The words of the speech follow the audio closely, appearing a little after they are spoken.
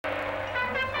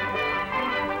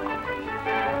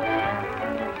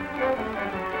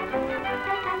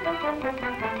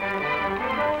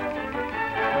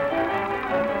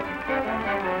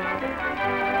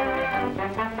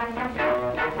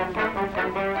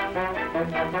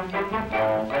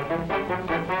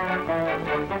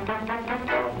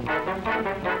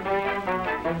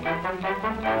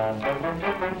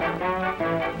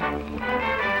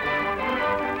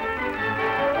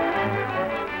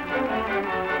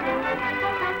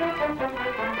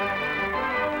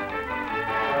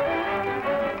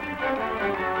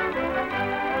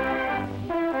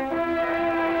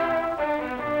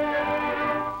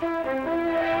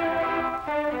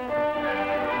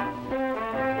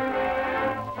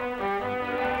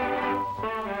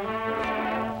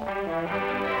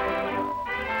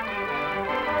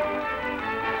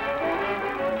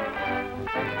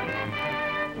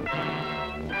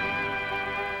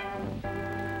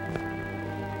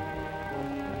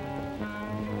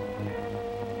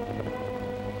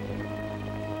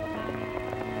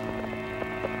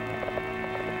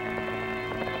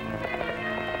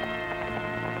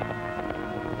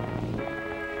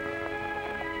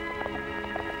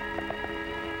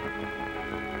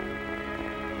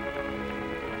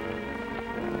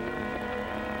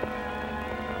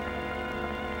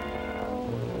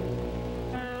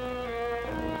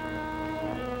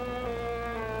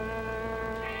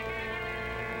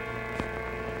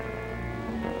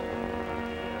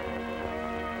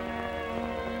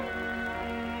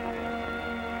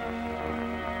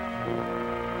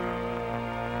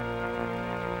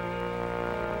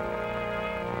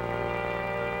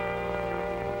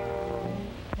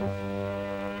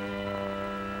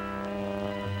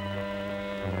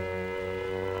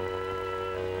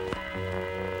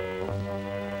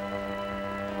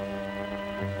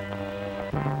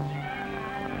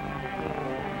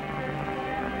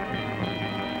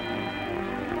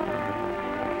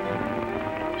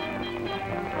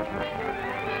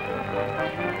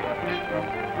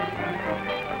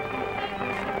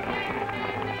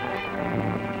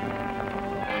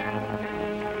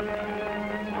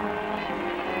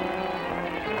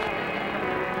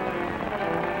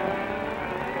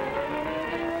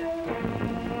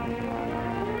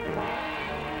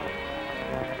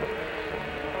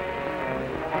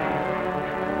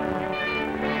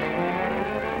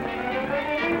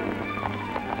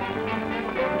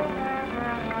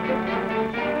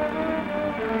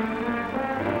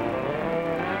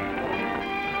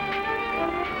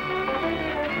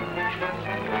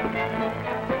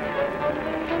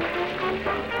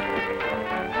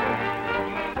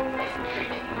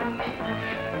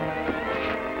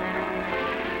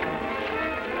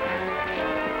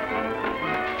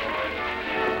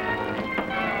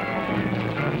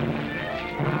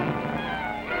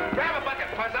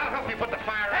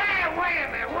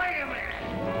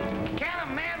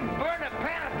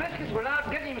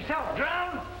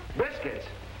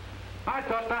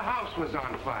Was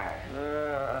on fire.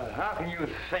 How can you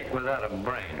think without a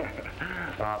brain?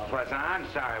 Professor, I'm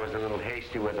sorry I was a little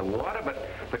hasty with the water,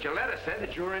 but your letter said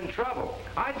that you were in trouble.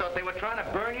 I thought they were trying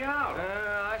to burn you out.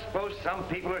 I suppose some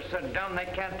people are so dumb they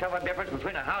can't tell the difference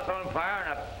between a house on fire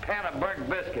and a pan of burnt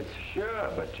biscuits. Sure,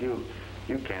 but you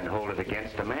can't hold it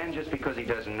against a man just because he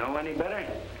doesn't know any better.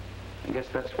 I guess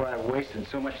that's why I've wasted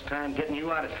so much time getting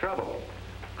you out of trouble.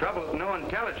 Trouble that no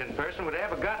intelligent person would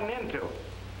have ever gotten into.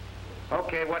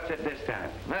 Okay, what's it this time?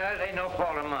 Well, it ain't no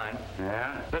fault of mine.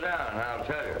 Yeah? Sit down and I'll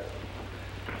tell you.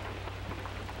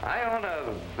 I own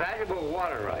a valuable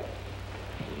water right.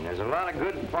 And there's a lot of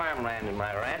good farmland in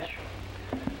my ranch.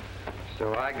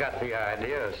 So I got the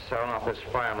idea of selling off this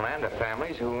farmland to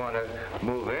families who want to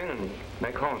move in and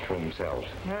make homes for themselves.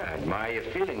 Yeah, I admire you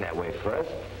feeling that way, Fred.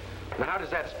 Now, how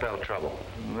does that spell trouble?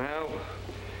 Well,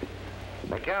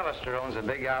 McAllister owns a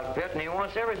big outfit and he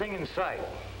wants everything in sight.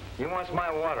 He wants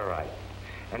my water right.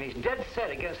 And he's dead set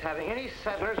against having any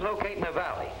settlers locate in the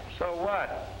valley. So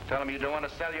what? Tell him you don't want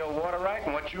to sell your water right,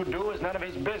 and what you do is none of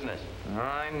his business.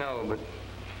 I know, but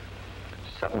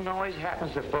something always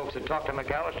happens to folks that talk to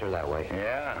McAllister that way.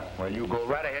 Yeah? Well, you go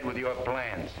right ahead with your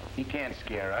plans. He can't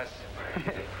scare us.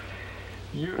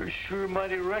 You're sure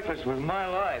mighty reckless with my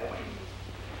life.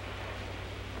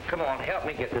 Come on, help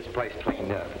me get this place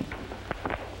cleaned up.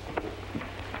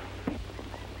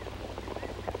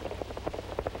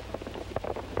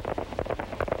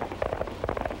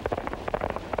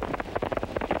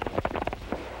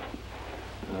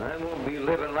 I won't be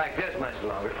living like this much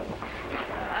longer.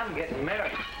 I'm getting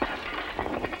married.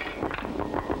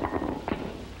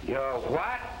 You're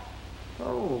what?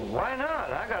 Oh, why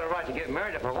not? I got a right to get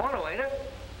married if I want to, ain't it?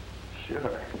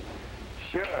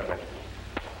 Sure, but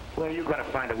where are you going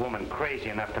to find a woman crazy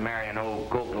enough to marry an old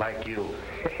goat like you?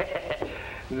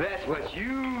 That's what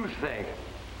you think.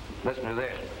 Listen to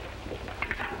this.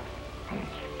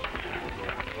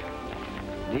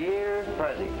 Dear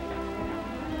Fuzzy,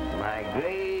 my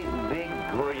great, big,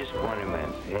 gorgeous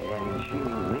ornament, and she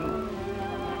means me.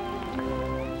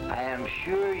 I am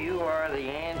sure you are the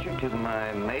answer to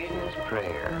my maiden's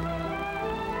prayer.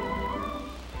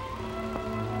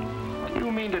 Do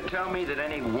you mean to tell me that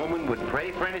any woman would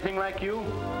pray for anything like you?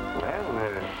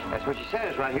 Well, that's what she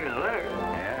says right here in the letter.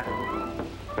 Yeah?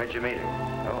 Where'd you meet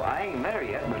her? Oh, I ain't met her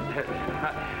yet, but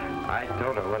I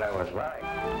told her what I was like.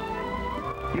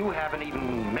 You haven't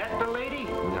even met the lady?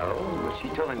 No, but she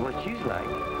told me what she's like.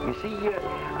 You see,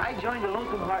 I joined the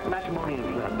Lonesome Heart Matrimonial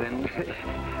Club, and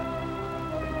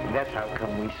that's how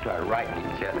come we start writing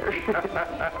each other.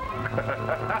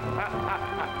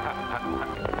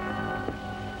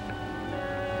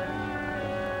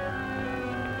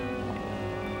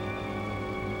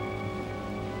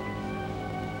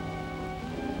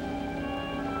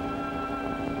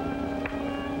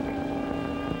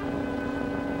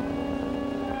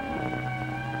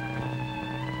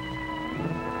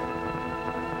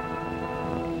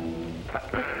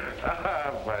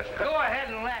 Go ahead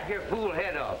and laugh your fool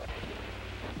head off.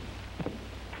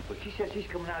 Well, she says she's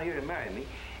coming out here to marry me,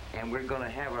 and we're going to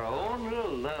have our own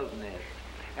little love nest.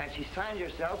 And she signs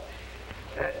herself,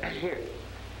 here,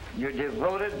 your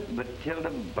devoted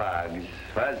Matilda Boggs.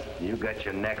 Fuzz, you got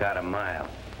your neck out a mile.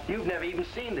 You've never even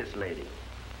seen this lady.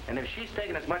 And if she's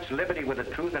taken as much liberty with the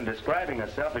truth in describing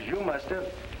herself as you must have,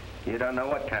 you don't know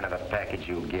what kind of a package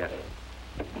you'll get.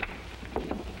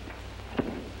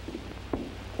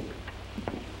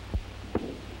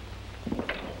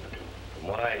 From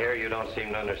what I hear, you don't seem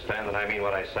to understand that I mean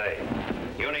what I say.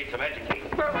 You need some education.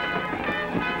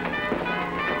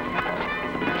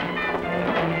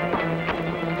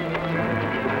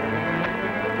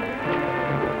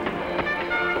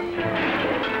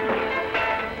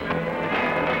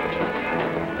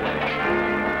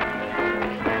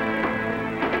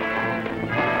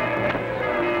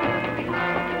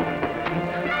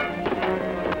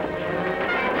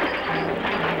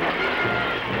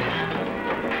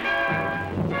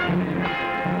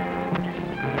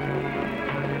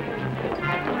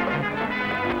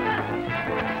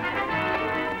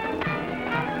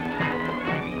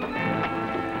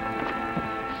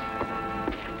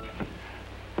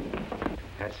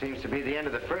 Seems to be the end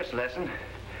of the first lesson.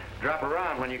 Drop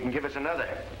around when you can give us another.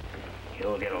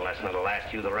 You'll get a lesson that'll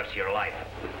last you the rest of your life,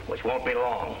 which won't be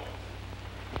long.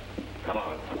 Come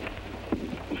on.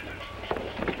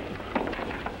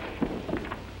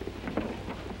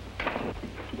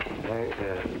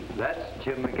 That's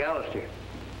Jim McAllister.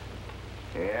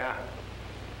 Yeah.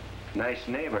 Nice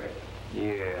neighbor.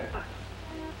 Yeah.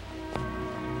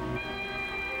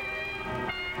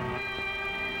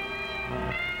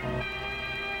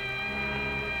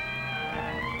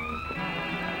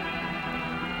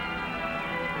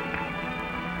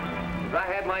 If I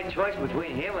had my choice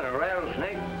between him and a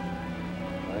rattlesnake,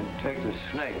 I'd take the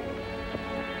snake.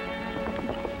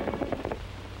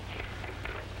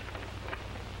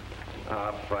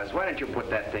 Oh, Fuzz, why don't you put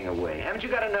that thing away? Haven't you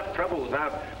got enough trouble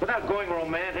without going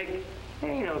romantic?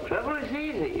 Ain't no trouble. It's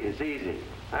easy. It's easy.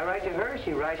 I write to her.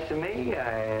 She writes to me.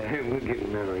 We'll get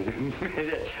married.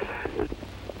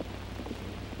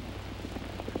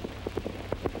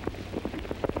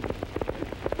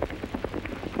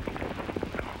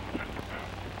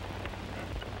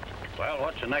 Well,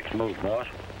 what's the next move, boss?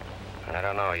 I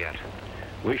don't know yet.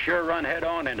 We sure run head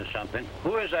on into something.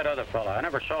 Who is that other fella? I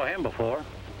never saw him before.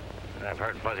 I've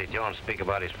heard Fuzzy Jones speak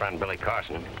about his friend Billy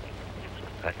Carson.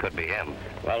 That could be him.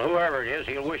 Well, whoever it is,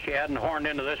 he'll wish he hadn't horned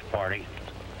into this party.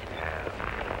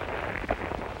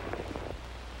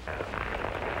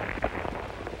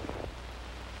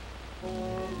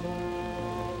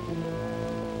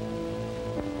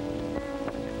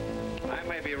 I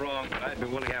may be wrong, but I'd be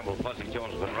willing to gamble Fuzzy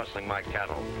Jones has been rustling my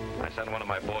cattle. I sent one of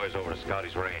my boys over to scout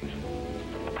his range.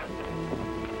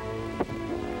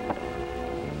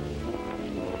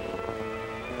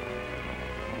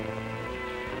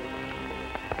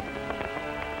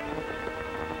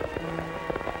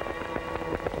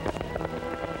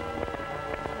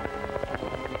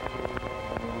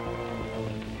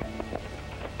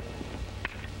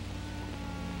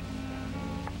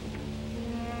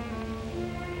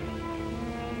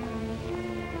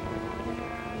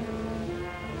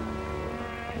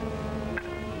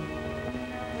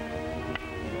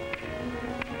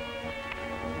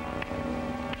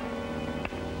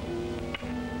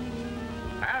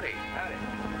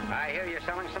 I hear you're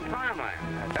selling some farmland.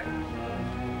 But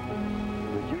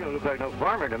you don't look like no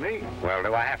farmer to me. Well,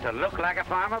 do I have to look like a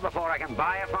farmer before I can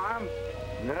buy a farm?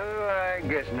 No, I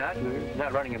guess not. We're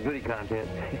not running a beauty contest.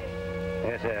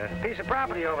 There's a piece of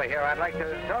property over here I'd like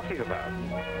to talk to you about.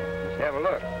 Let's have a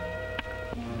look.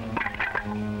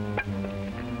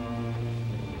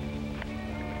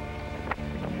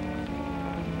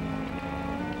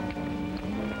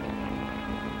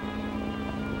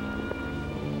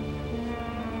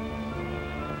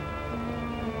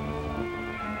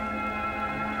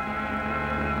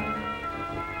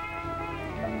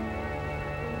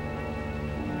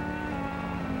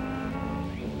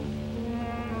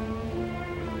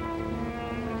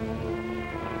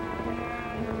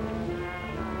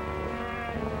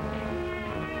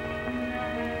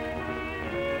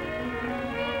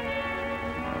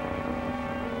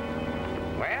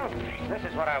 This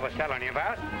is what I was telling you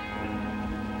about.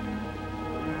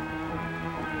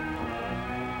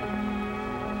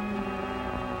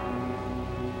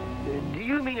 Do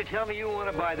you mean to tell me you want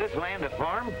to buy this land to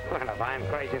farm? Well, if I'm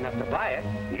crazy enough to buy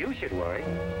it, you should worry.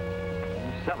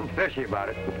 There's something fishy about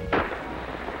it.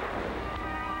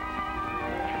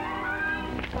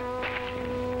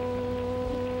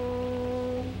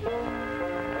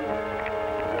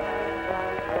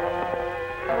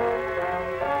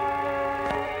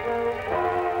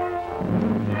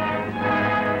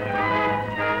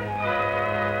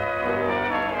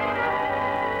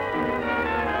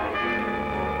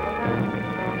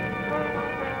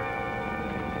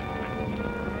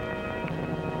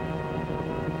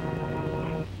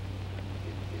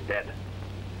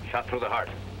 Shot through the heart.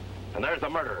 And there's the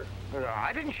murderer.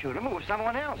 I didn't shoot him. It was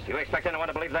someone else. You expect anyone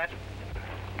to believe that?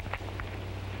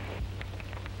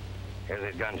 Here's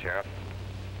his gun, Sheriff.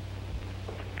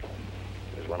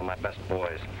 He was one of my best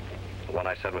boys. The one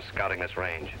I said was scouting this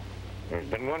range. There's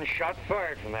been one shot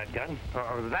fired from that gun.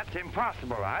 Oh, that's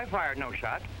impossible. I fired no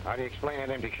shot. How do you explain that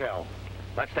empty shell?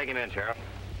 Let's take him in, Sheriff.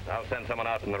 I'll send someone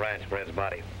out from the ranch for his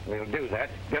body. We'll do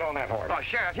that. Get on that horse. Oh,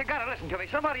 Sheriff, you gotta listen to me.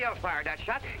 Somebody else fired that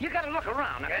shot. You gotta look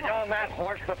around. Now, Get on that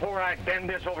horse before I bend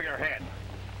this over your head.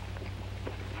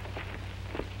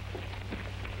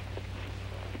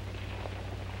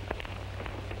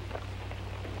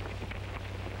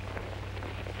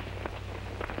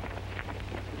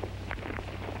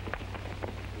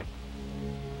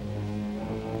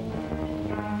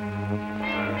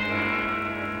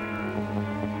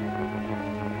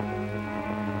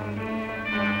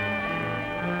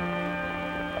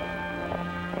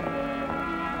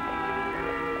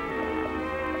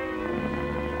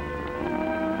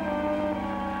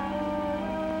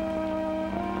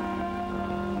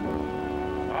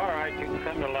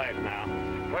 Come to life now.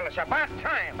 Well, it's about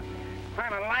time.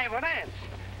 I'm alive with ants.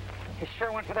 You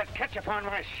sure went for that ketchup on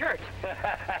my shirt.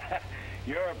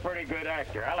 You're a pretty good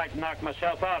actor. I like to knock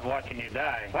myself out watching you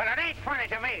die. Well, it ain't funny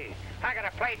to me. I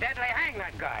gotta play deadly. Hang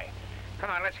that guy.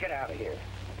 Come on, let's get out of here.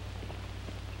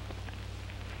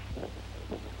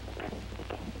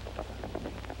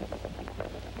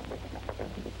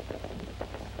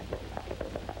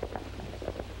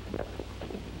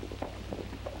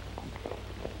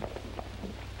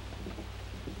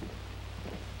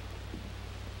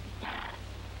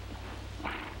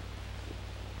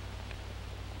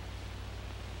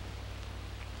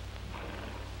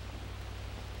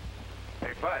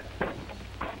 Bud.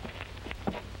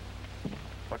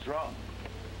 What's wrong?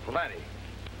 Plenty.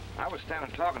 I was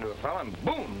standing talking to a fella, and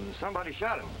boom, somebody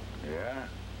shot him. Yeah?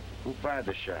 Who fired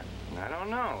the shot? I don't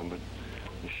know, but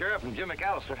the sheriff and Jim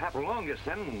McAllister happened along just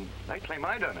then, and they claim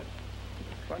I done it.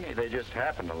 Funny, they just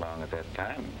happened along at that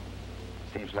time.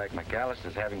 Seems like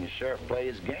McAllister's having the sheriff play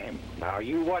his game. Now,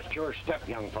 you watch your step,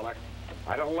 young fella.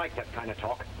 I don't like that kind of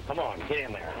talk. Come on, get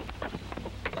in there.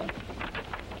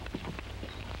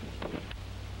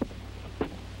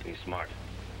 Be smart.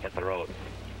 Hit the road.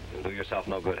 You'll do yourself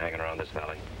no good hanging around this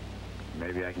valley.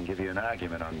 Maybe I can give you an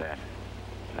argument on that.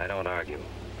 I don't argue.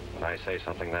 When I say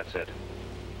something, that's it.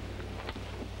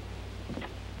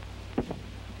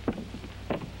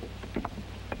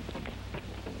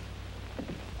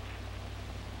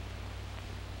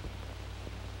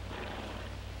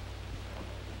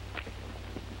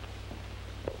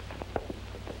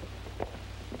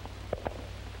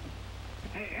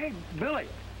 Hey, Billy.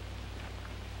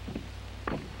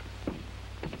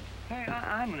 Hey,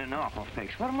 I'm in an awful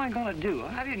fix. What am I gonna do?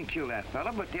 I didn't kill that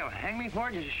fella, but they'll hang me for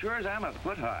it just as sure as I'm a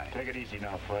foot high. Take it easy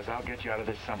now, Fuzz. I'll get you out of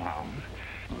this somehow.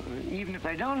 Even if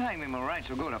they don't hang me, my rights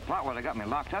will go to pot while they got me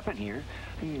locked up in here.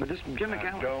 But this Jim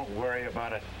McAllister... Don't worry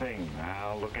about a thing.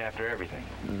 I'll look after everything.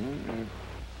 Mm-hmm.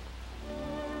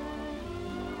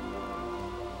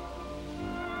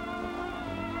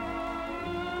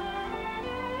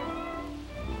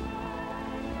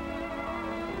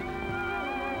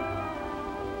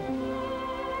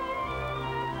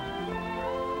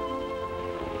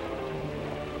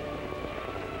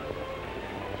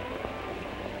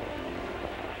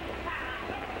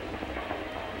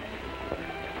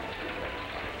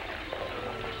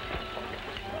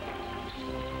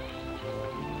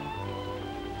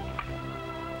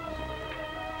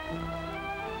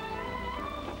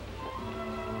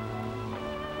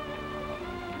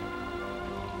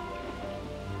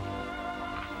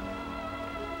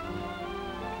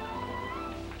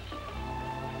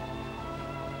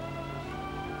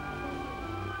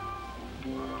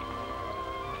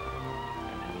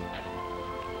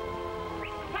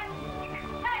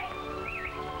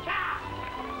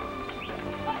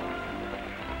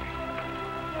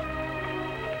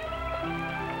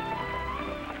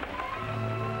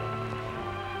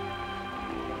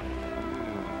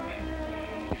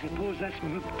 suppose that's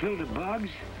Matilda Boggs?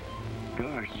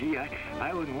 Gosh, gee,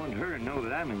 I wouldn't want her to know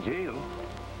that I'm in jail.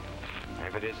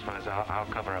 If it is, Fuzz, I'll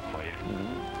cover up for you.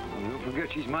 Well, don't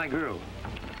forget she's my girl.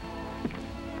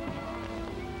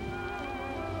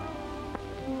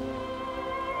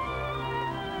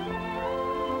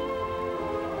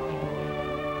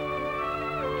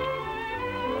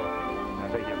 I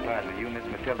beg your pardon. Are you Miss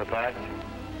Matilda Boggs?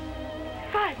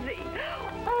 Fuzzy!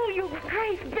 Oh, you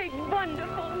great, big,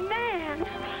 wonderful man!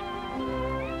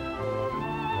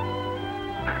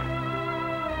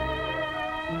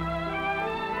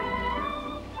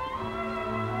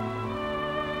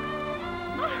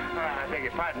 I beg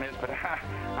your pardon, miss, but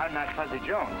I'm not Fuzzy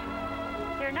Jones.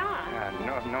 You're not?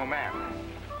 No, ma'am.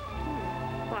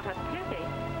 What a pity.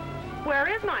 Where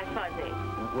is my Fuzzy?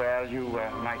 Well, you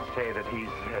might say that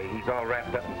he's all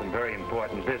wrapped up in some very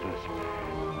important business.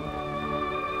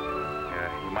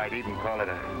 You might even call it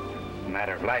a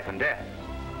matter of life and death.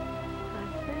 I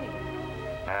see.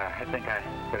 I think I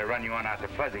better run you on out to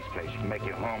Fuzzy's place. You can make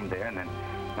your home there, and then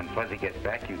when Fuzzy gets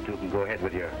back, you two can go ahead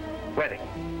with your wedding.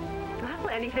 Well,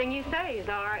 anything you say is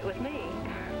all right with me.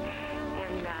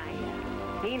 And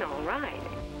I mean all right.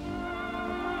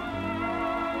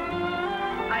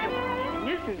 I don't want to be a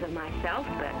nuisance of myself,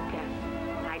 but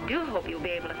I do hope you'll be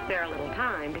able to spare a little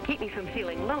time to keep me from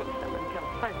feeling lonesome until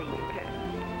Fuzzy returns.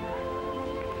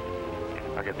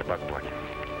 I'll get the buckboard.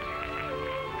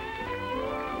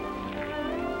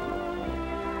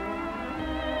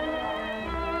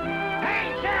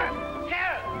 Hey, Sheriff!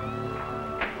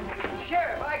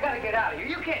 Sheriff, I gotta get out of here.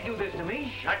 You can't do this to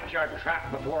me. Shut your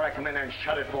trap before I come in there and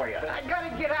shut it for you. I gotta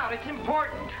get out. It's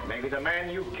important. Maybe the man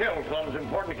you killed thought it was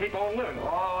important to keep on living.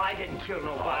 Oh, I didn't kill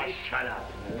nobody. Oh, shut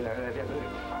up.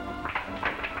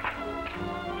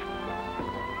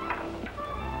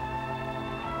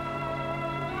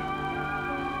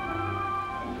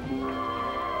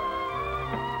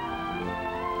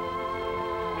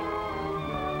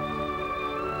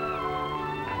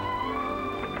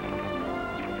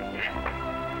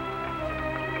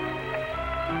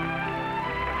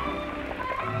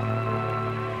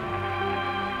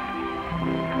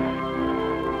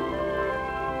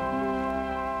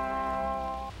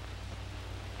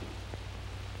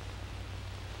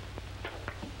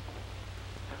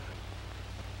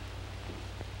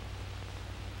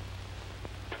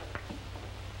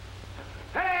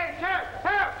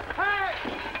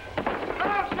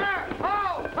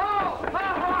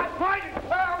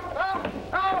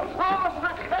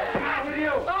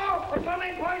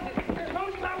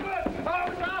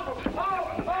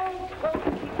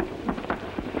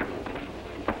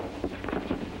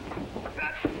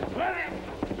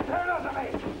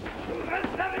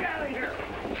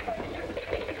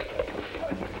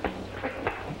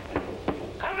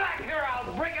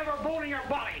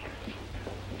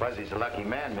 Fuzzy's a lucky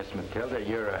man, Miss Matilda.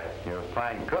 You're a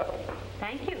fine cook.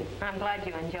 Thank you. I'm glad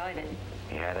you enjoyed it.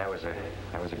 Yeah, that was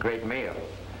a great meal.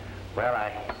 Well,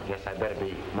 I guess I better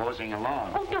be moseying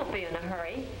along. Oh, don't be in a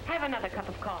hurry. Have another cup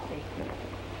of coffee.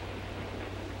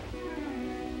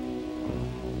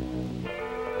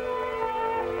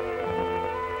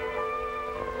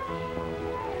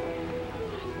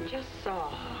 Just saw a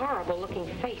horrible-looking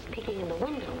face peeking in the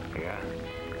window. Yeah.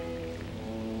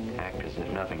 Act as if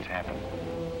nothing's happened.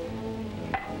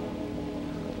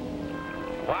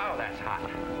 Wow, that's hot.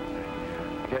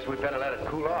 Guess we better let it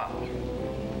cool off.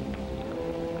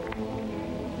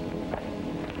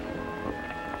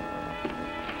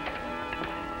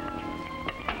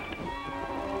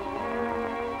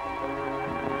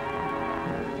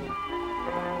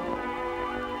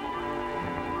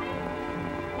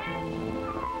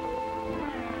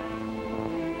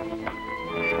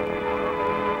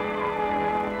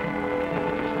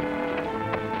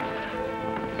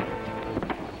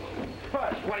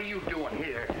 What are you doing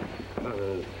here?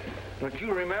 Don't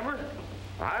you remember?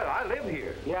 I live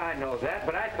here. Yeah, I know that,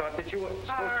 but I thought that you were...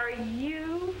 Are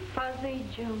you Fuzzy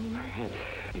Jones?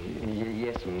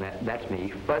 Yes, ma'am, that's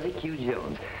me, Fuzzy Q.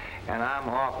 Jones. And I'm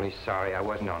awfully sorry I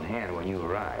wasn't on hand when you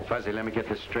arrived. Fuzzy, let me get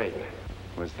this straight.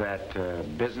 Was that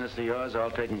business of yours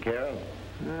all taken care of?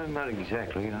 Not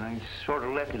exactly. I sort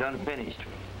of left it unfinished.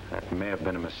 That may have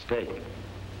been a mistake.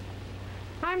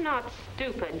 I'm not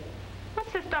stupid.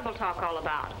 What's this double talk all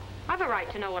about? I've a right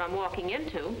to know what I'm walking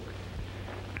into.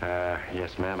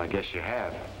 Yes, ma'am, I guess you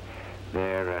have.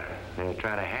 They're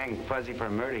trying to hang Fuzzy for a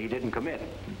murder he didn't commit.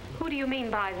 Who do you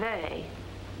mean by they?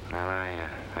 Well,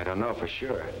 I don't know for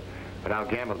sure, but I'll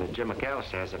gamble that Jim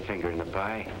McAllister has a finger in the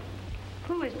pie.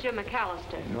 Who is Jim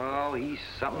McAllister? Oh, he's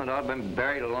something that ought to have been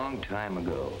buried a long time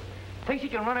ago. Thinks he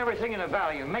can run everything in the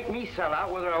valley and make me sell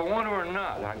out whether I want to or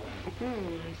not. I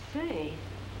see.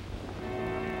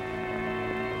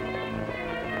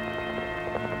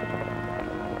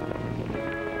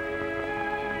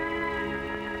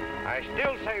 I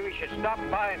still say we should stop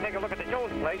by and take a look at the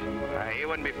Jones place. He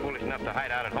wouldn't be foolish enough to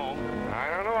hide out at home. I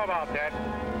don't know about that.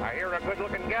 I hear a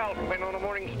good-looking gal been on a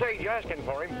morning stage asking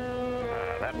for him.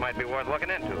 That might be worth looking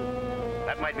into.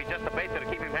 That might be just the bait that'll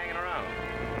keep him hanging around.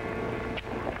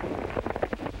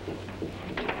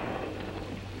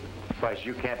 Fuzz,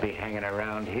 you can't be hanging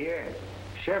around here.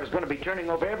 Sheriff's going to be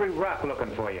turning over every rock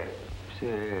looking for you.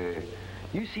 Say,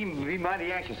 you seem to be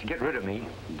mighty anxious to get rid of me.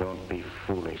 Don't be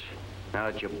foolish. Now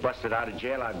that you're busted out of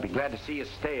jail, I'd be glad to see you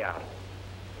stay out.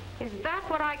 Is that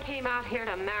what I came out here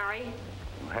to marry?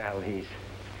 Well, he's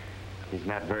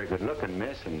not very good looking,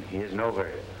 miss, and he isn't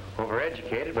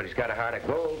overeducated, but he's got a heart of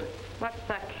gold. What's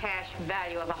the cash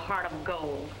value of a heart of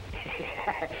gold?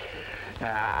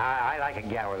 I like a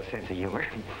gal with a sense of humor.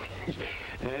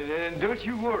 And don't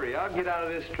you worry. I'll get out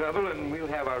of this trouble, and we'll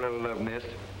have our little love nest.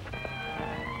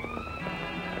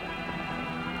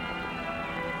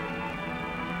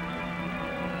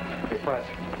 Hey, Fuzz,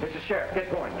 there's the sheriff. Get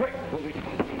going, quick.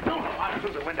 No, out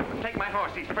through the window. Take my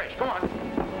horse. He's fresh. Go on.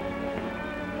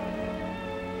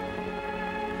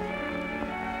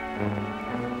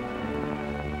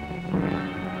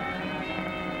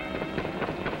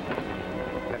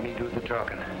 Let me do the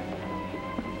talking.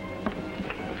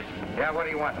 Yeah, what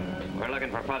do you want? We're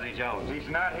looking for Fuzzy Jones. He's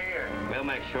not here. We'll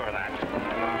make sure of that.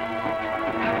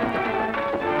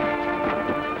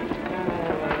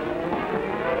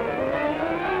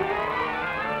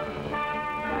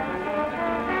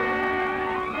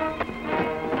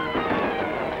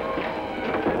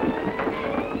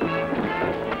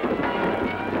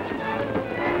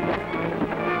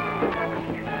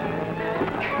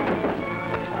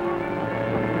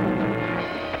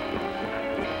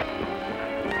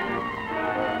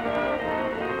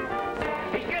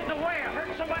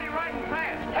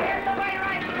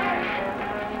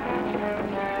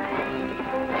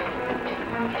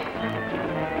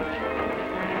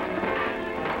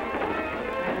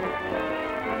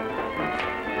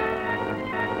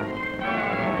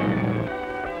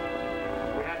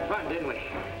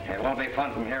 It won't be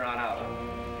fun from here on out.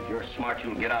 If you're smart,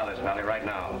 you'll get out of this valley right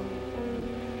now.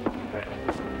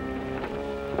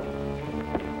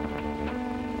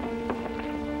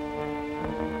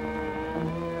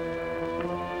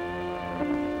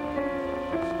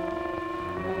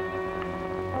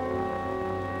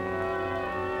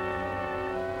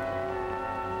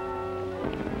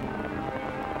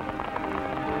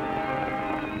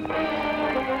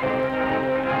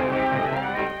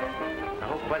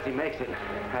 He makes it.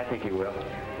 I think he will.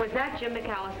 Was that Jim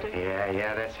McAllister?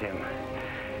 Yeah, that's him.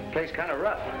 Place kind of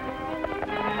rough.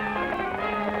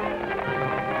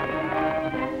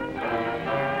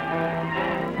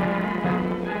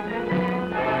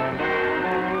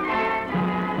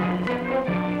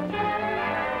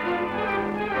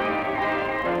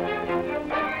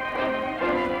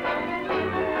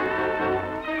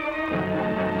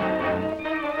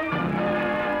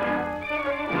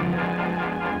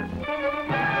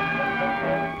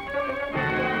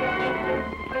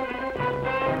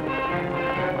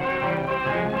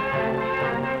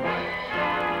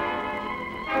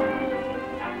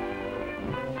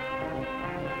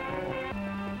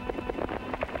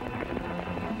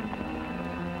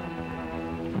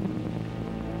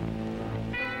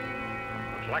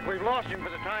 Like we've lost him for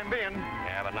the time being.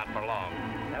 Yeah, but not for long.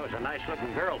 That was a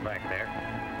nice-looking girl back there.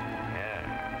 Yeah.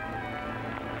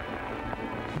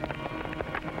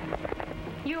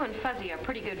 You and Fuzzy are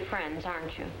pretty good friends,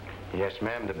 aren't you? Yes,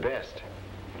 ma'am, the best.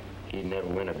 He'd never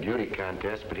win a beauty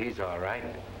contest, but he's all right.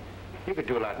 You could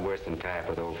do a lot worse than tie up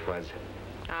with old Fuzz.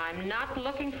 I'm not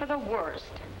looking for the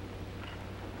worst.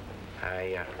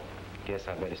 I guess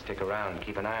I'd better stick around and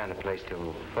keep an eye on the place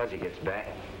till Fuzzy gets back.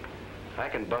 I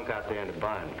can bunk out there in the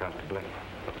barn comfortably.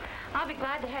 I'll be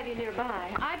glad to have you nearby.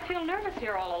 I'd feel nervous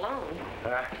here all alone.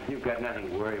 You've got nothing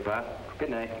to worry about. Good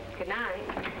night. Good night.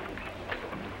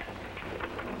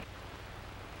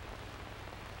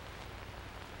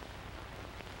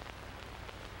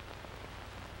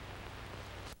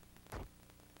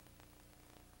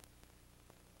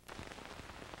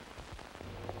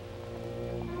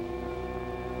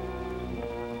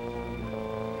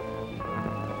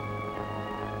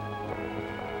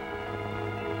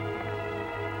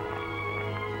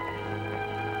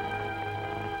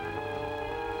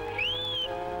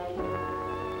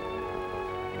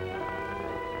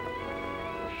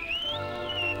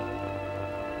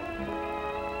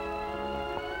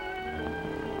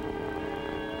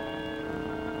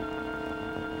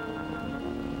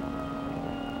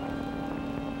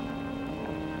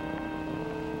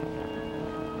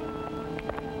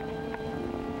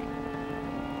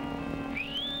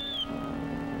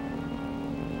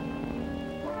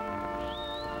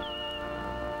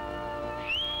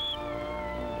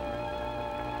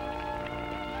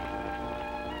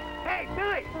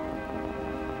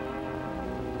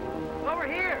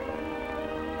 over here.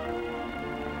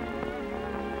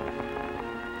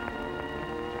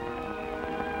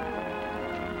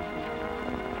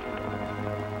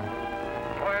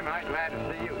 Boy, am I glad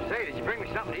to see you. Say, did you bring me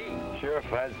something to eat? Sure,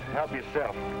 Fuzz. Help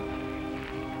yourself.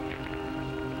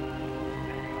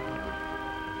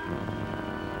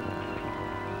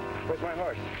 Where's my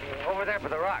horse? Over there for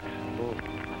the rocks.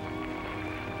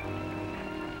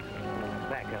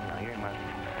 Back up now. Here's my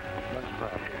lunch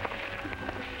box.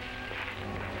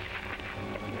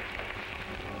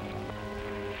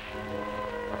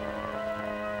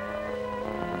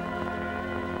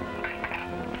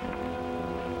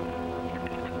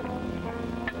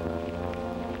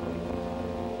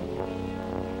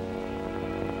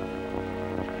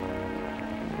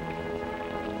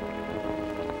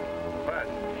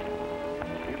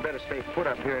 Stay put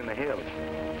up here in the hills.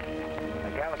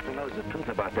 McAllister knows the truth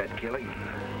about that killing.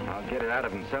 I'll get it out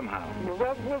of him somehow.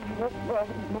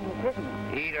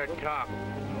 Eat or talk.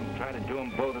 I'll try to do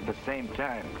them both at the same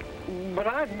time. But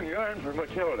I'm yearning for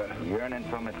Matilda. Yearning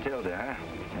for Matilda, huh?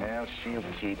 Well, she'll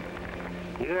cheat.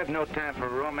 You have no time for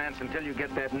romance until you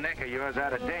get that neck of yours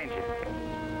out of danger.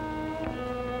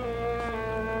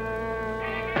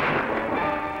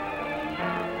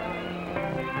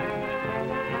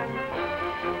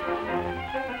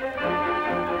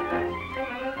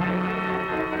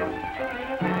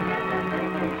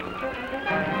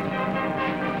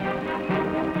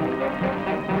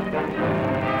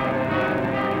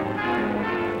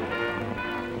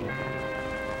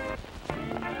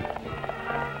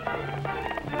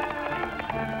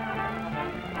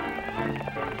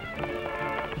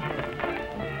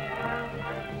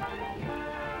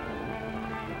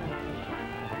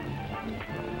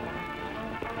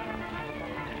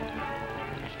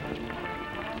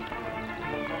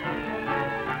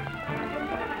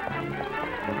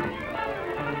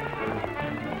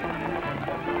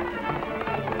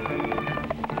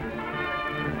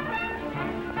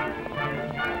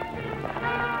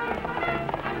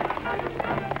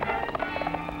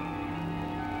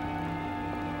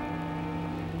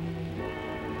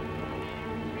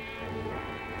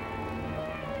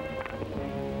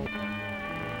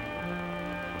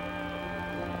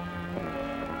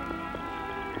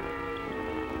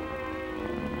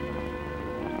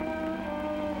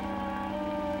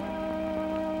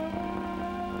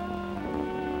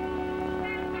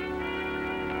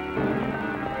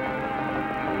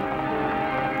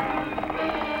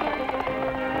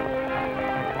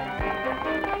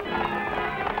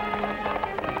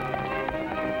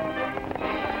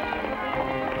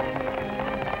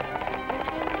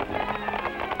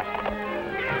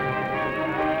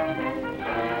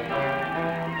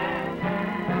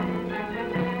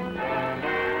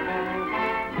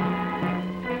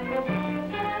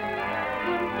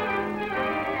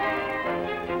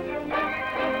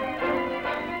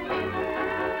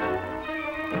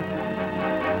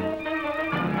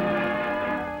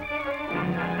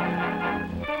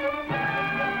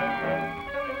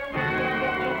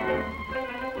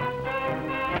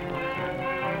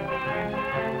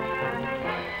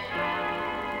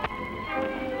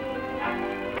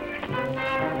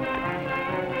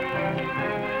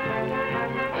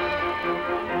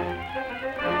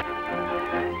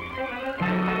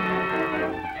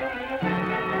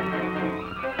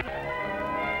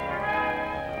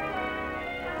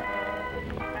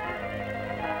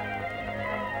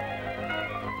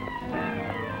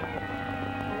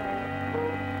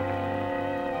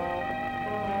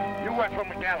 for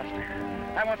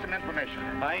McAllister. I want some information.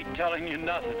 I ain't telling you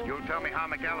nothing. You'll tell me how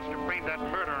McAllister framed that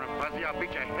murder on a Fuzzy. I'll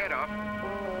beat your head off.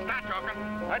 Start talking.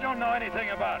 I don't know anything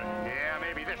about it. Yeah,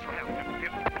 maybe this will help you.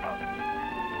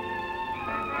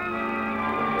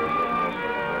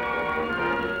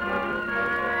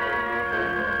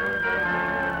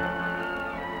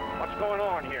 What's going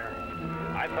on here?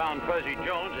 I found Fuzzy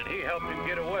Jones and he helped him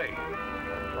get away.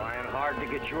 Trying hard to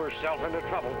get yourself into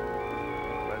trouble.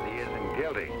 Fuzzy isn't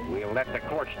guilty. We'll let the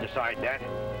courts decide that.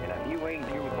 And if you ain't,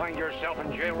 you'll find yourself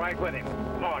in jail right with him.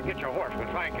 Come on, get your horse. We'll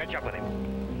try and catch up with him.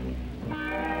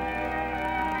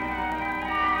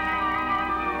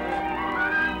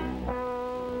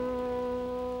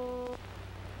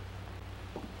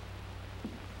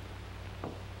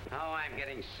 Oh, I'm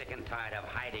getting sick and tired of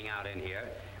hiding out in here,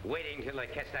 waiting till they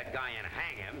catch that guy and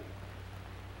hang him.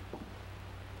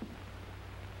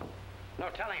 No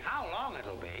telling how long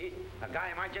it'll be. A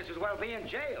guy might just as well be in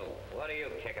jail. What are you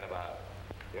kicking about?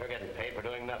 You're getting paid for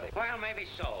doing nothing. Well, maybe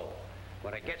so,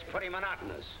 but it gets pretty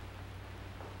monotonous.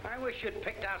 I wish you'd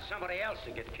picked out somebody else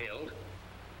to get killed.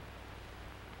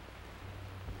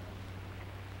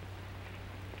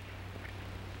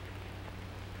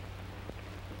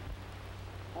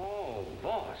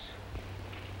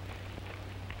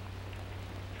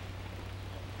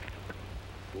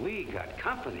 we got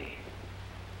company.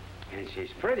 And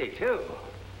she's pretty, too.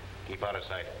 Keep out of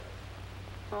sight.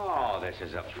 Oh, this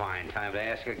is a fine time to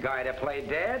ask a guy to play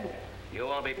dead. You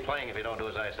won't be playing if you don't do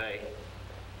as I say.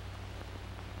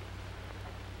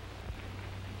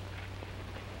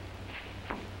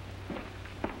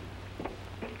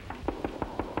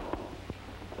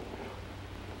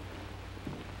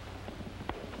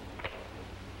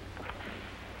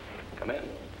 Come in.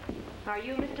 Are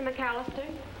you Mr. McAllister?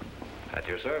 At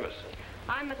your service.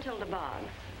 I'm Matilda Boggs.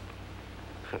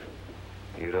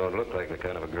 You don't look like the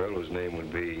kind of a girl whose name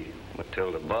would be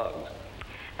Matilda Boggs.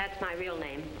 That's my real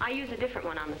name. I use a different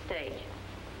one on the stage.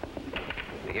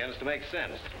 Begins to make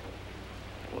sense.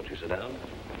 Won't you sit down?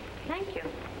 Thank you.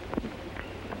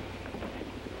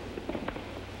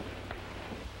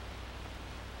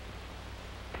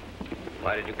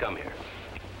 Why did you come here?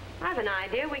 I've an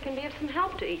idea we can be of some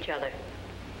help to each other.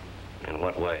 In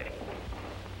what way?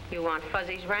 You want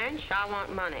Fuzzy's ranch, I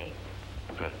want money.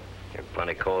 You're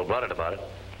plenty cold-blooded about it.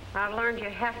 I've learned you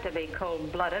have to be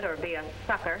cold-blooded or be a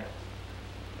sucker.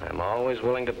 I'm always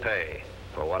willing to pay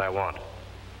for what I want.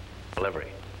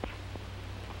 Delivery.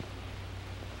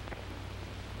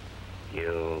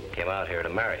 You came out here to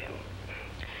marry him.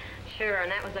 Sure,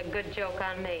 and that was a good joke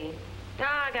on me.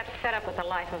 I got fed up with the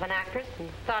life of an actress and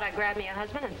thought I'd grab me a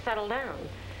husband and settle down.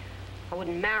 I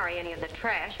wouldn't marry any of the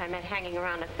trash I met hanging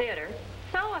around a theater,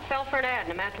 so I fell for an ad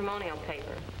in a matrimonial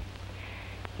paper.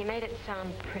 He made it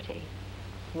sound pretty.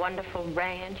 Wonderful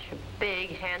ranch, a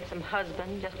big, handsome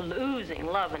husband, just losing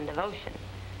love and devotion.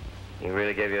 He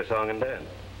really gave you a song and dance.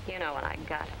 You know what I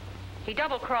got. He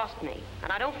double-crossed me,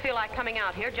 and I don't feel like coming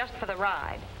out here just for the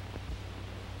ride.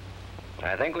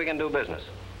 I think we can do business.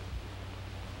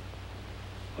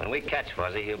 When we catch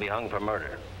Fuzzy, he'll be hung for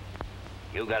murder.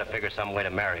 You got to figure some way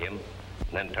to marry him,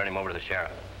 and then turn him over to the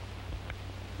sheriff.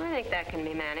 I think that can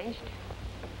be managed.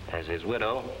 As his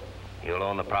widow, you'll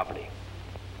own the property.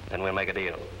 Then we'll make a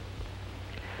deal.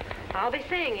 I'll be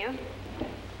seeing you.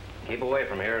 Keep away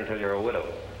from here until you're a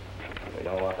widow. We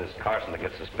don't want this Carson to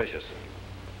get suspicious.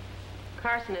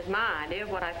 Carson is my idea of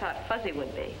what I thought Fuzzy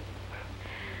would be.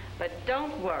 But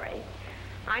don't worry.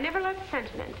 I never let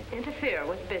sentiment interfere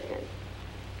with business.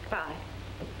 Goodbye.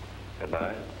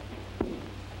 Goodbye.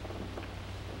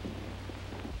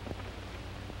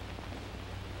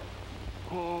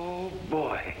 Oh,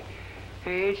 boy.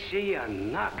 Ain't she a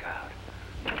knockout?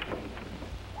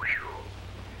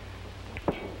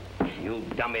 Whew. You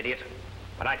dumb idiot.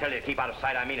 When I tell you to keep out of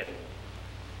sight, I mean it.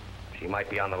 She might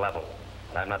be on the level,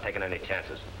 but I'm not taking any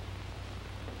chances.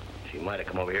 She might have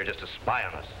come over here just to spy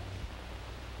on us.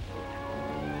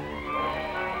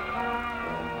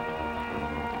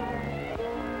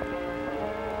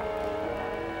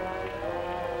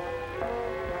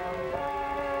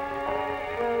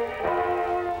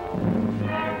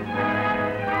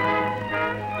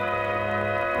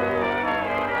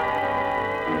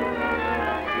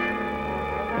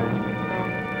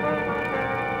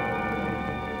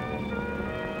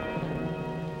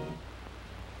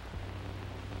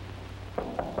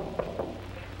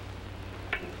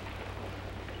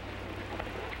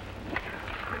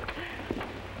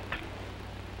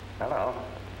 Hello.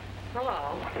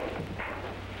 Hello.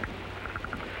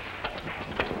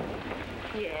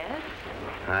 Yes?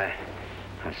 I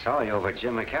saw you over at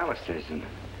Jim McAllister's, and,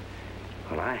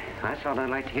 well, I thought I'd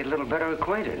like to get a little better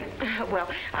acquainted. Well,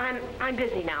 I'm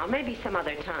busy now. Maybe some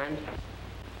other time.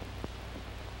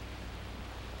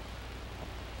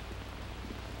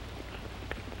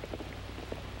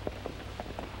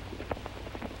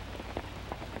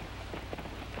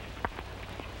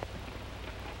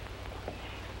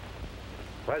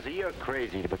 Fuzzy, you're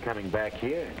crazy to be coming back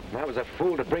here. I was a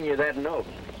fool to bring you that note.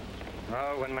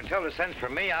 Oh, when Matilda sends for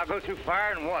me, I'll go through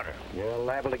fire and water. You're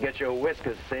liable to get your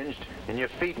whiskers singed and your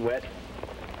feet wet.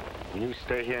 You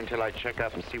stay here until I check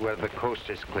up and see whether the coast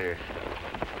is clear.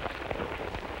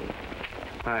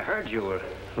 I heard you were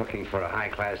looking for a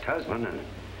high-class husband, and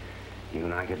you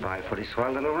and I could buy a pretty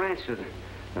swell little ranch with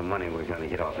the money we're going to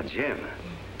get off of Jim.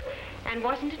 And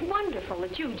wasn't it wonderful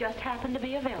that you just happened to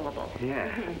be available?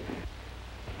 Yeah.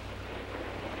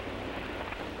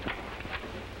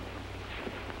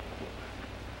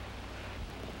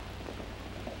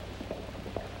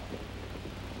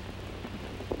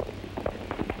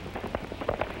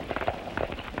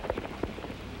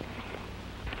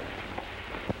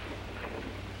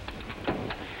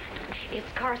 It's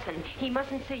Carson. He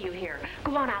mustn't see you here.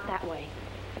 Go on out that way.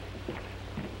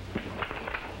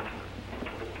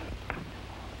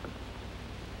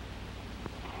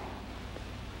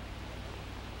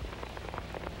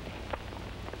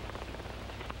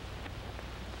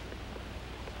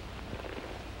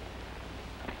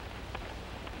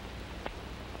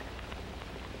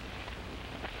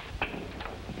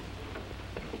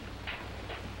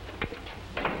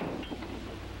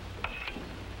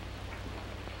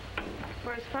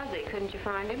 Where's Fuzzy? Couldn't you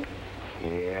find him?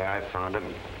 Yeah, I found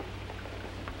him.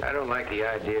 I don't like the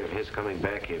idea of his coming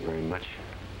back here very much.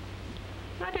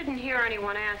 I didn't hear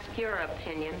anyone ask your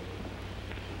opinion.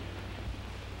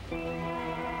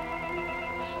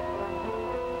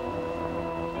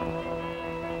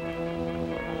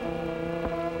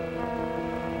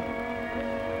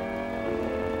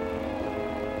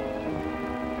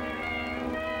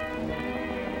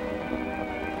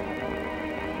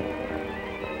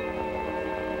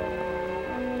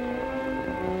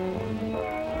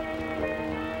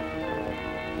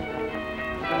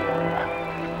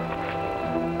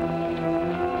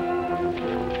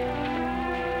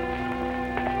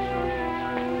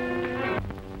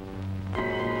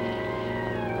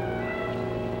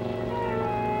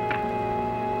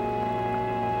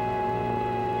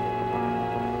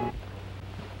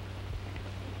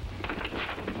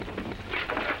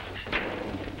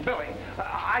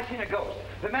 I seen a ghost.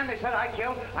 The man they said I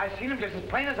killed, I seen him just as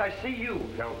plain as I see you.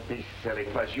 Don't be silly,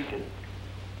 Fuzz. You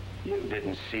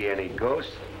didn't see any ghost.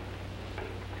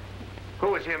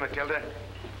 Who was here, Matilda?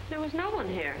 There was no one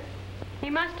here.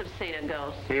 He must have seen a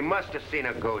ghost. He must have seen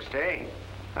a ghost, eh?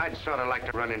 I'd sort of like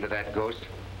to run into that ghost.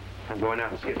 I'm going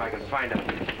out and see if I can find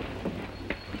him.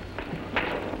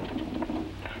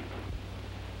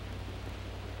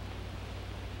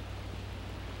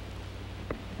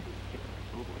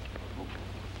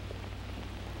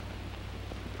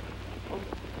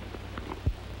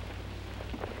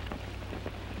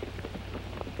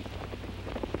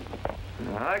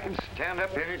 I can stand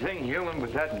up to anything human,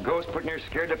 but that ghost put near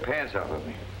scared the pants off of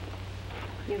me.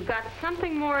 You've got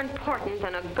something more important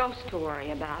than a ghost to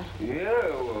worry about. Yeah,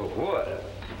 well, what?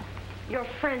 Your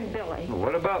friend Billy.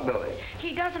 What about Billy?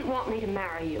 He doesn't want me to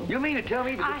marry you. You mean to tell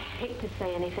me that... I hate to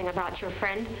say anything about your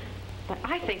friend, but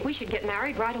I think we should get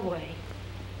married right away.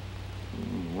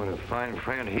 What a fine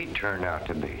friend he turned out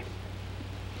to be.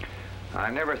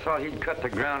 I never thought he'd cut the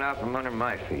ground out from under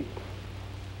my feet.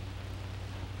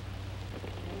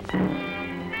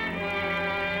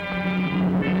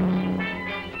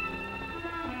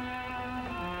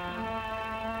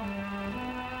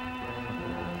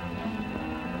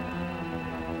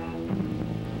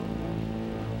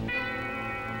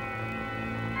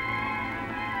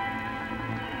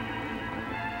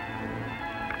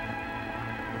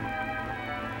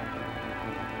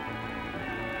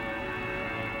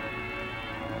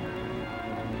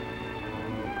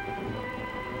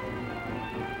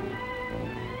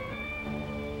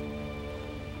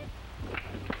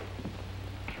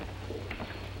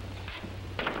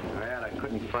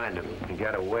 Find him. He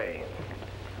got away.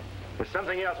 There's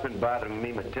something else been bothering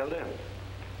me, Matilda.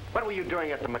 What were you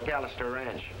doing at the McAllister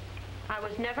Ranch? I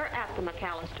was never at the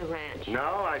McAllister Ranch. No,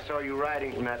 I saw you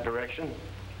riding from that direction.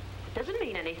 Doesn't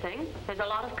mean anything. There's a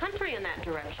lot of country in that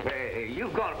direction. Hey,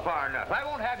 you've gone far enough. I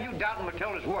won't have you doubting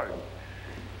Matilda's word.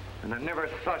 And I never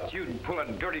thought you'd pull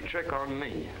a dirty trick on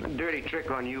me. A dirty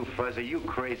trick on you, Fuzzy. You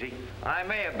crazy. I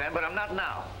may have been, but I'm not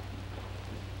now.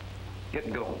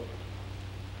 Get going.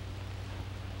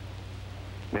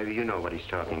 Maybe you know what he's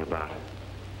talking about.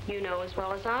 You know as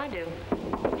well as I do.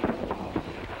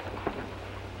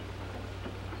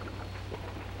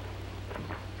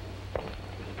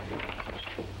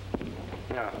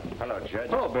 Yeah. Hello, Judge.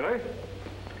 Hello, Billy.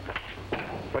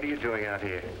 What are you doing out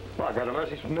here? Well, I got a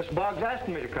message from Miss Boggs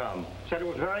asking me to come. Said it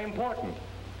was very important.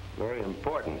 Very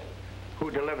important. Who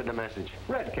delivered the message?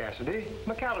 Red Cassidy,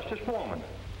 McAllister's foreman.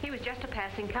 He was just a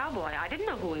passing cowboy. I didn't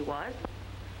know who he was.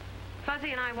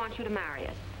 Fuzzy and I want you to marry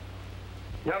us.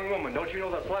 Young woman, don't you know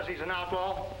that Fuzzy's an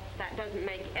outlaw? That doesn't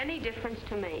make any difference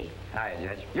to me. Hi,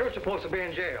 Judge. You're supposed to be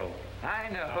in jail. I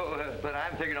know, but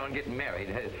I'm figuring on getting married.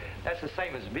 That's the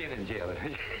same as being in jail.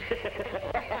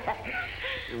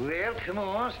 Well, come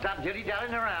on, stop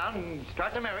dilly-dallying around and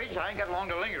start the marriage. I ain't got long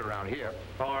to linger around here.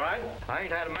 All right. I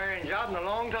ain't had a marrying job in a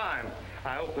long time.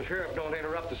 I hope the sheriff don't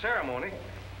interrupt the ceremony.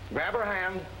 Grab her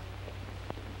hand.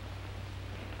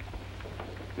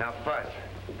 Now, Fuzz,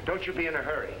 don't you be in a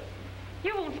hurry.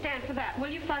 You won't stand for that, will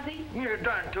you, Fuzzy? You're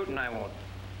darn tootin' I won't.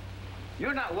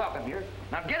 You're not welcome here.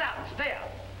 Now get out and stay out.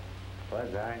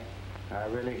 Fuzz, I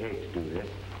really hate to do this.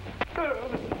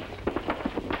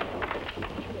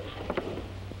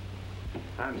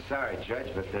 I'm sorry,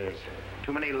 Judge, but there's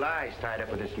too many lies tied up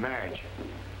with this marriage.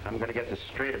 I'm going to get the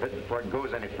straight of it before it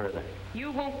goes any further.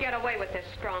 You won't get away with this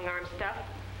strong-arm stuff.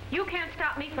 You can't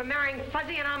stop me from marrying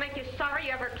Fuzzy, and I'll make you sorry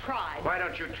you ever tried. Why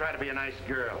don't you try to be a nice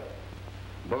girl?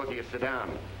 Both of you sit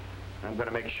down. I'm going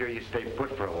to make sure you stay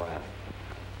put for a while.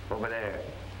 Over there.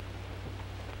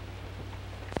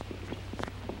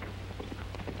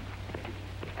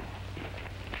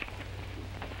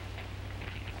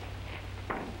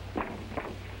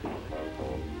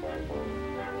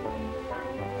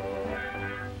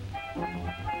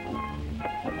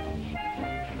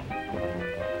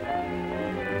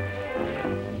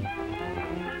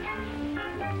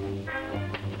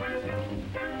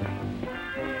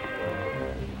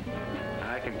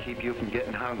 keep you from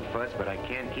getting hung, Fuzz, but I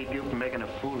can't keep you from making a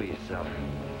fool of yourself.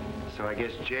 So I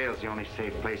guess jail's the only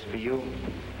safe place for you.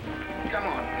 Come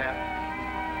on, Pap.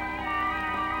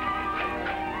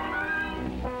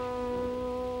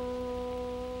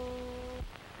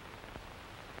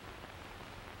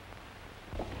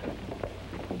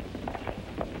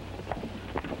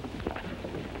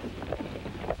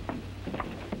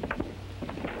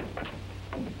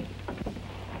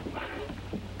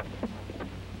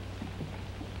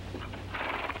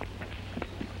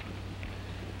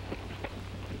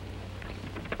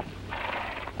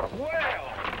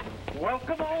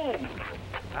 Welcome home.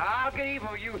 I'll get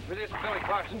even with you for this, Billy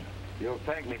Carson. You'll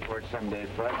thank me for it someday,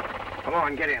 Fuzz. Come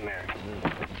on, get in there.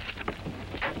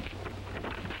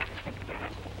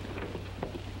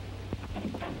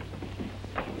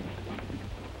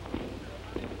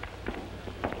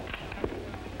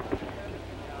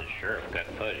 The sheriff got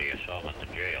Fuzzy. I saw him at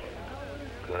the jail.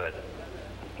 Good.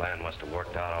 Plan must have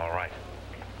worked out all right.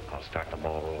 I'll start the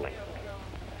ball rolling.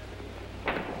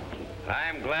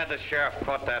 I'm glad the sheriff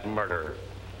caught that murderer.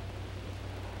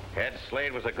 Ed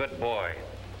Slade was a good boy.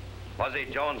 Fuzzy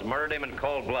Jones murdered him in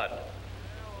cold blood.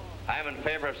 I'm in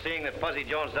favor of seeing that Fuzzy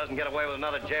Jones doesn't get away with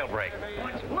another jailbreak.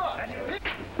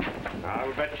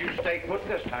 I'll bet you stay put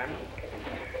this time.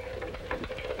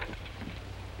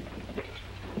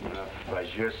 Fuzz,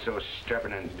 you're so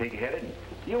stubborn and pig-headed.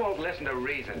 You won't listen to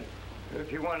reason. If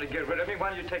you wanted to get rid of me, why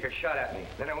don't you take a shot at me?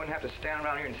 Then I wouldn't have to stand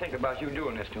around here and think about you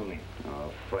doing this to me.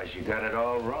 Oh, Fuzz, you got it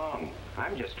all wrong.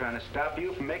 I'm just trying to stop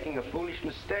you from making a foolish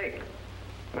mistake.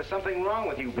 There's something wrong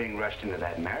with you being rushed into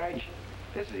that marriage.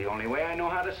 This is the only way I know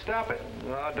how to stop it.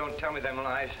 Oh, don't tell me them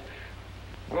lies.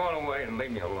 Go on away and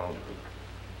leave me alone.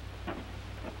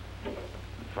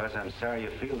 Fuzz, I'm sorry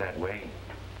you feel that way.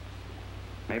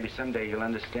 Maybe someday you'll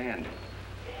understand.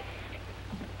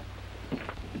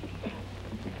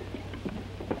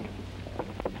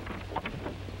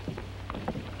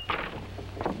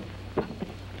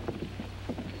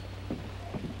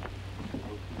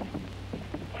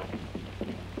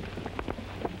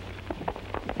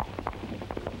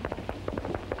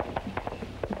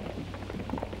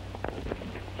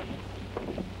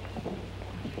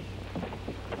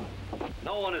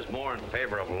 No one is more in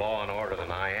favor of law and order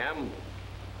than I am.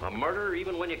 A murderer,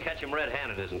 even when you catch him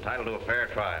red-handed, is entitled to a fair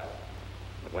trial.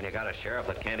 But when you got a sheriff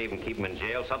that can't even keep him in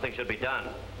jail, something should be done.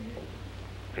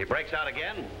 If he breaks out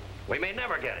again, we may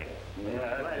never get him.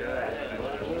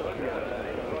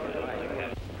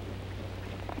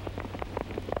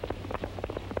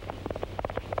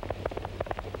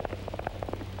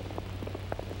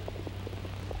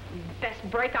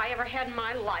 Best break I ever had in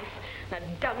my life. That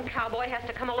dumb cowboy has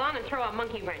to come along and throw a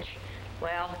monkey wrench.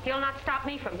 Well, he'll not stop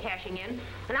me from cashing in,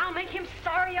 and I'll make him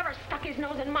sorry he ever stuck his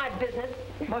nose in my business.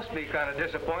 Must be kind of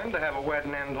disappointing to have a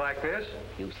wedding end like this.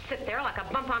 You sit there like a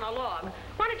bump on a log.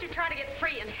 Why don't you try to get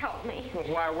free and help me? Well,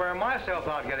 why wear myself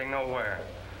out getting nowhere?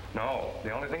 No,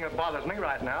 the only thing that bothers me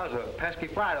right now is a pesky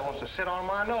fly that wants to sit on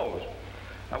my nose.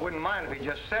 I wouldn't mind if he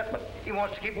just sat, but he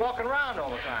wants to keep walking around all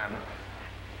the time.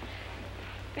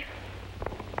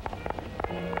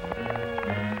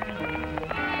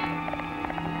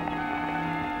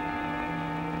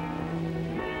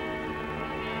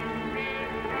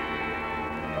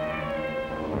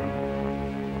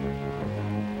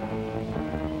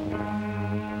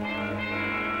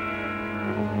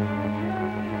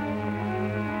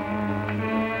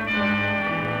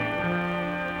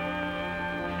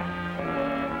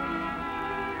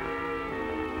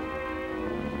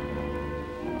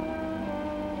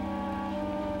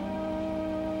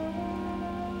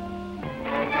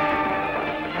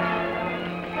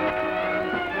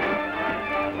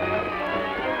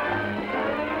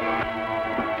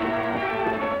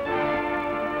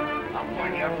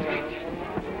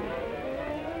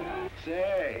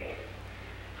 Say,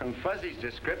 from Fuzzy's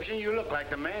description, you look like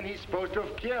the man he's supposed to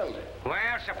have killed. Well,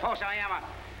 suppose I am a...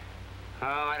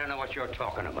 Oh, I don't know what you're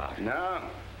talking about. No,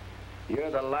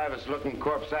 you're the livest-looking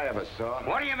corpse I ever saw.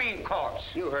 What do you mean, corpse?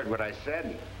 You heard what I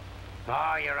said.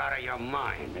 Oh, you're out of your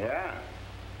mind. Yeah?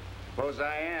 Suppose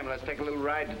I am. Let's take a little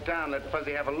ride to town. Let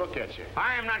Fuzzy have a look at you.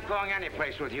 I am not going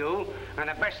anyplace with you, and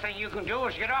the best thing you can do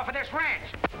is get off of this ranch.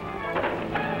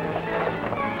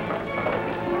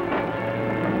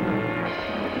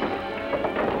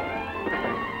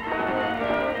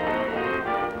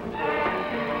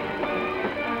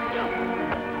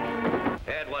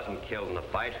 Killed in the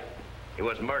fight. He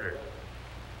was murdered.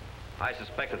 I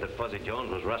suspected that Fuzzy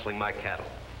Jones was rustling my cattle,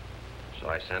 so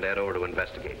I sent Ed over to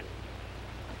investigate.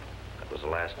 That was the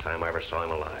last time I ever saw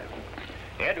him alive.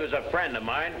 Ed was a friend of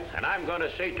mine, and I'm going to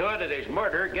see to it that his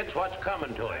murder gets what's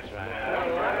coming to him.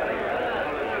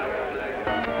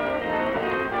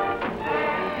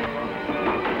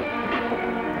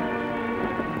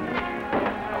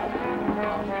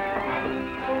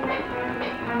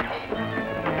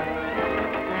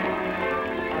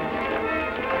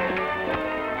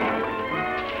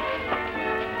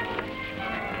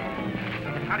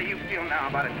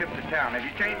 about a trip to town. Have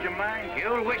you changed your mind?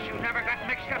 You'll wish you never got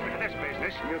mixed up into this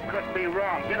business. You could be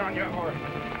wrong. Get on your horse.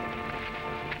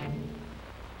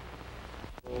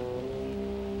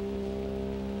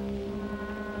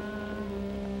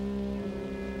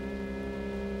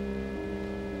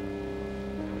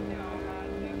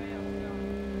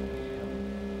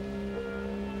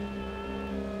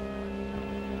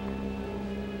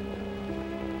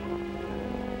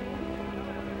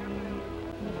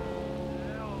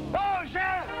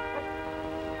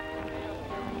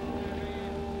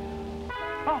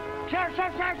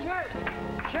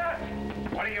 Sheriff!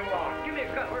 What do you want? Give me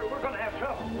a gun. We're going to have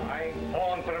trouble. I ain't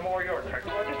falling for the more of your tricks.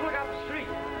 Well, just look out the street.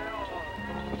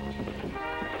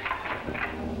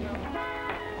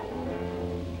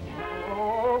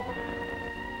 Oh.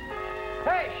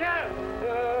 Hey, Sheriff!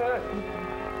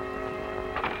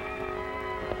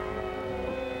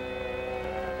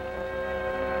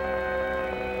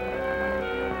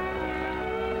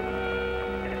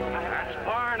 That's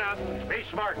far enough. Be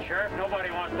smart, Sheriff.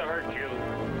 Nobody wants to hurt you.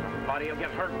 Somebody will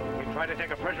get hurt. You try to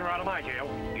take a prisoner out of my jail.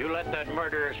 You let that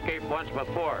murderer escape once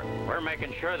before. We're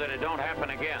making sure that it don't happen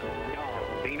again.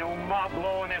 There'll be no mob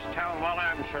law in this town while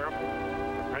I'm sheriff.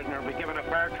 The prisoner will be given a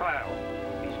fair trial.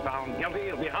 If he's found guilty,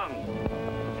 he'll be hung.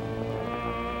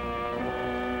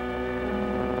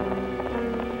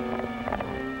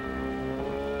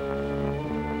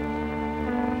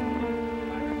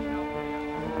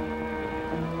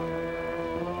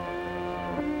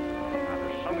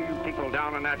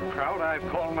 Down in that crowd, I've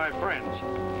called my friends.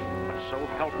 But so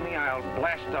help me, I'll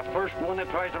blast the first one that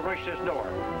tries to rush this door.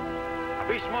 Now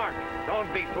be smart.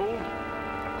 Don't be fools.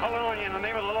 I'm calling on you in the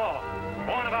name of the law.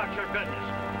 Go on about your business.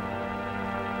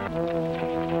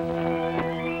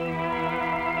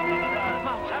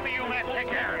 Some of you men take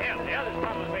care of him. The others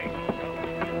come with me.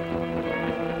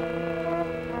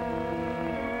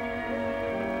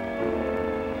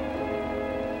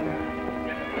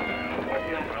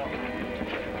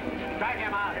 Drag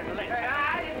him out and let him.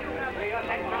 I didn't do nothing.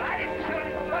 I didn't steal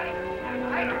anything.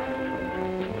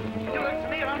 You do it to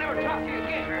me and I'll never talk to you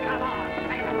again. Come on.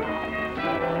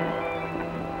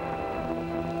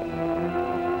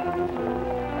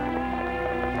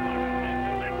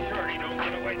 Make sure he don't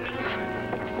get away this time.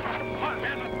 Come on,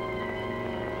 man.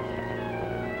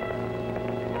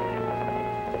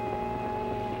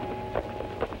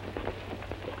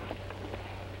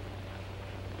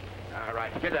 All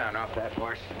right, get down off that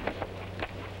horse.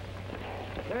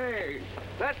 Hey,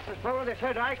 that's the fellow they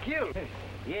said I killed.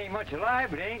 He ain't much alive,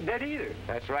 but he ain't dead either.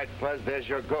 That's right, Fuzz. There's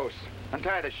your ghost.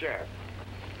 Untie the sheriff.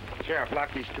 Sheriff,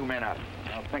 lock these two men up.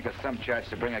 I'll think of some charge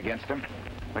to bring against them.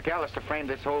 McAllister framed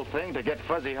this whole thing to get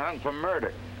Fuzzy hung for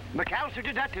murder. McAllister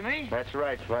did that to me? That's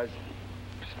right, Fuzz.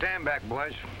 Stand back,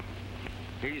 boys.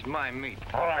 He's my meat.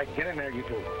 All right, get in there, you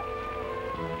two.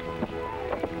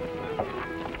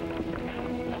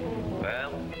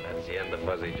 Well, that's the end of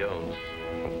Fuzzy Jones.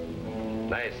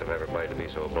 Nice of everybody to be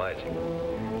so obliging.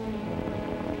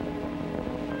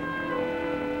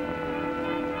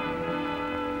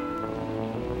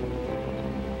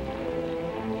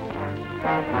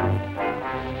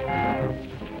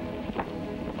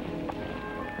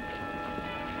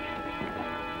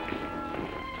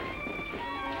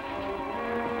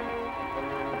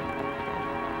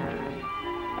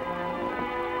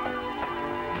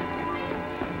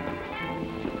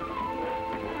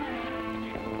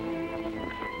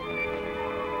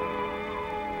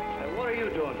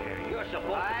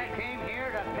 I came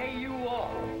here to pay you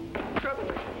all.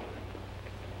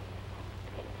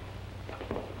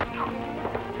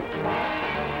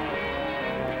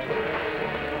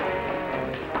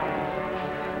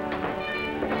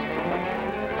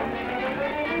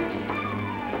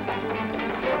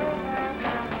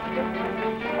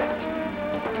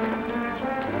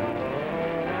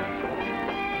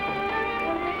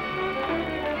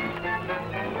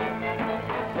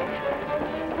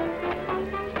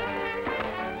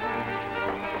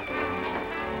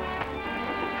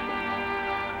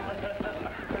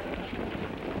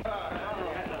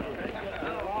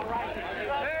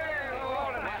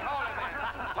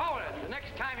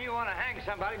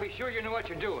 Somebody, be sure you know what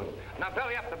you're doing. Now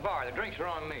belly up the bar. The drinks are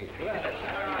on me.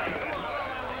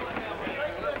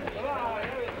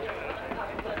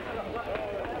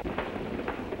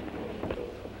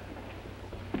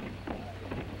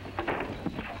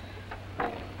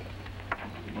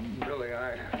 Billy,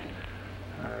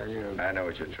 I know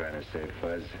what you're trying to say,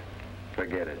 Fuzz.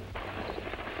 Forget it.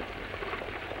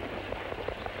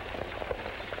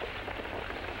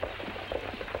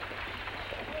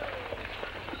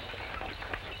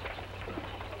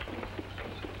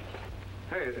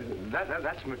 Hey,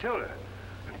 that's Matilda.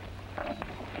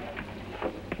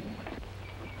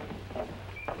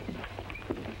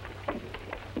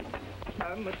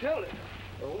 Matilda,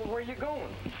 where are you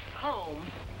going? Home.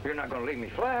 You're not going to leave me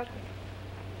flat.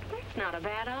 That's not a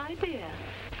bad idea.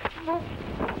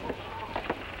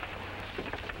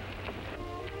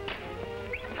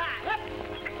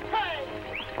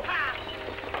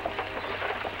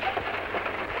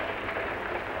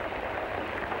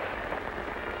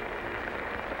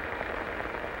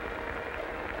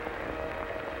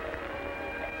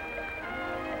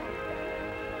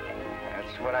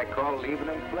 That's what I call leaving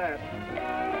them flat.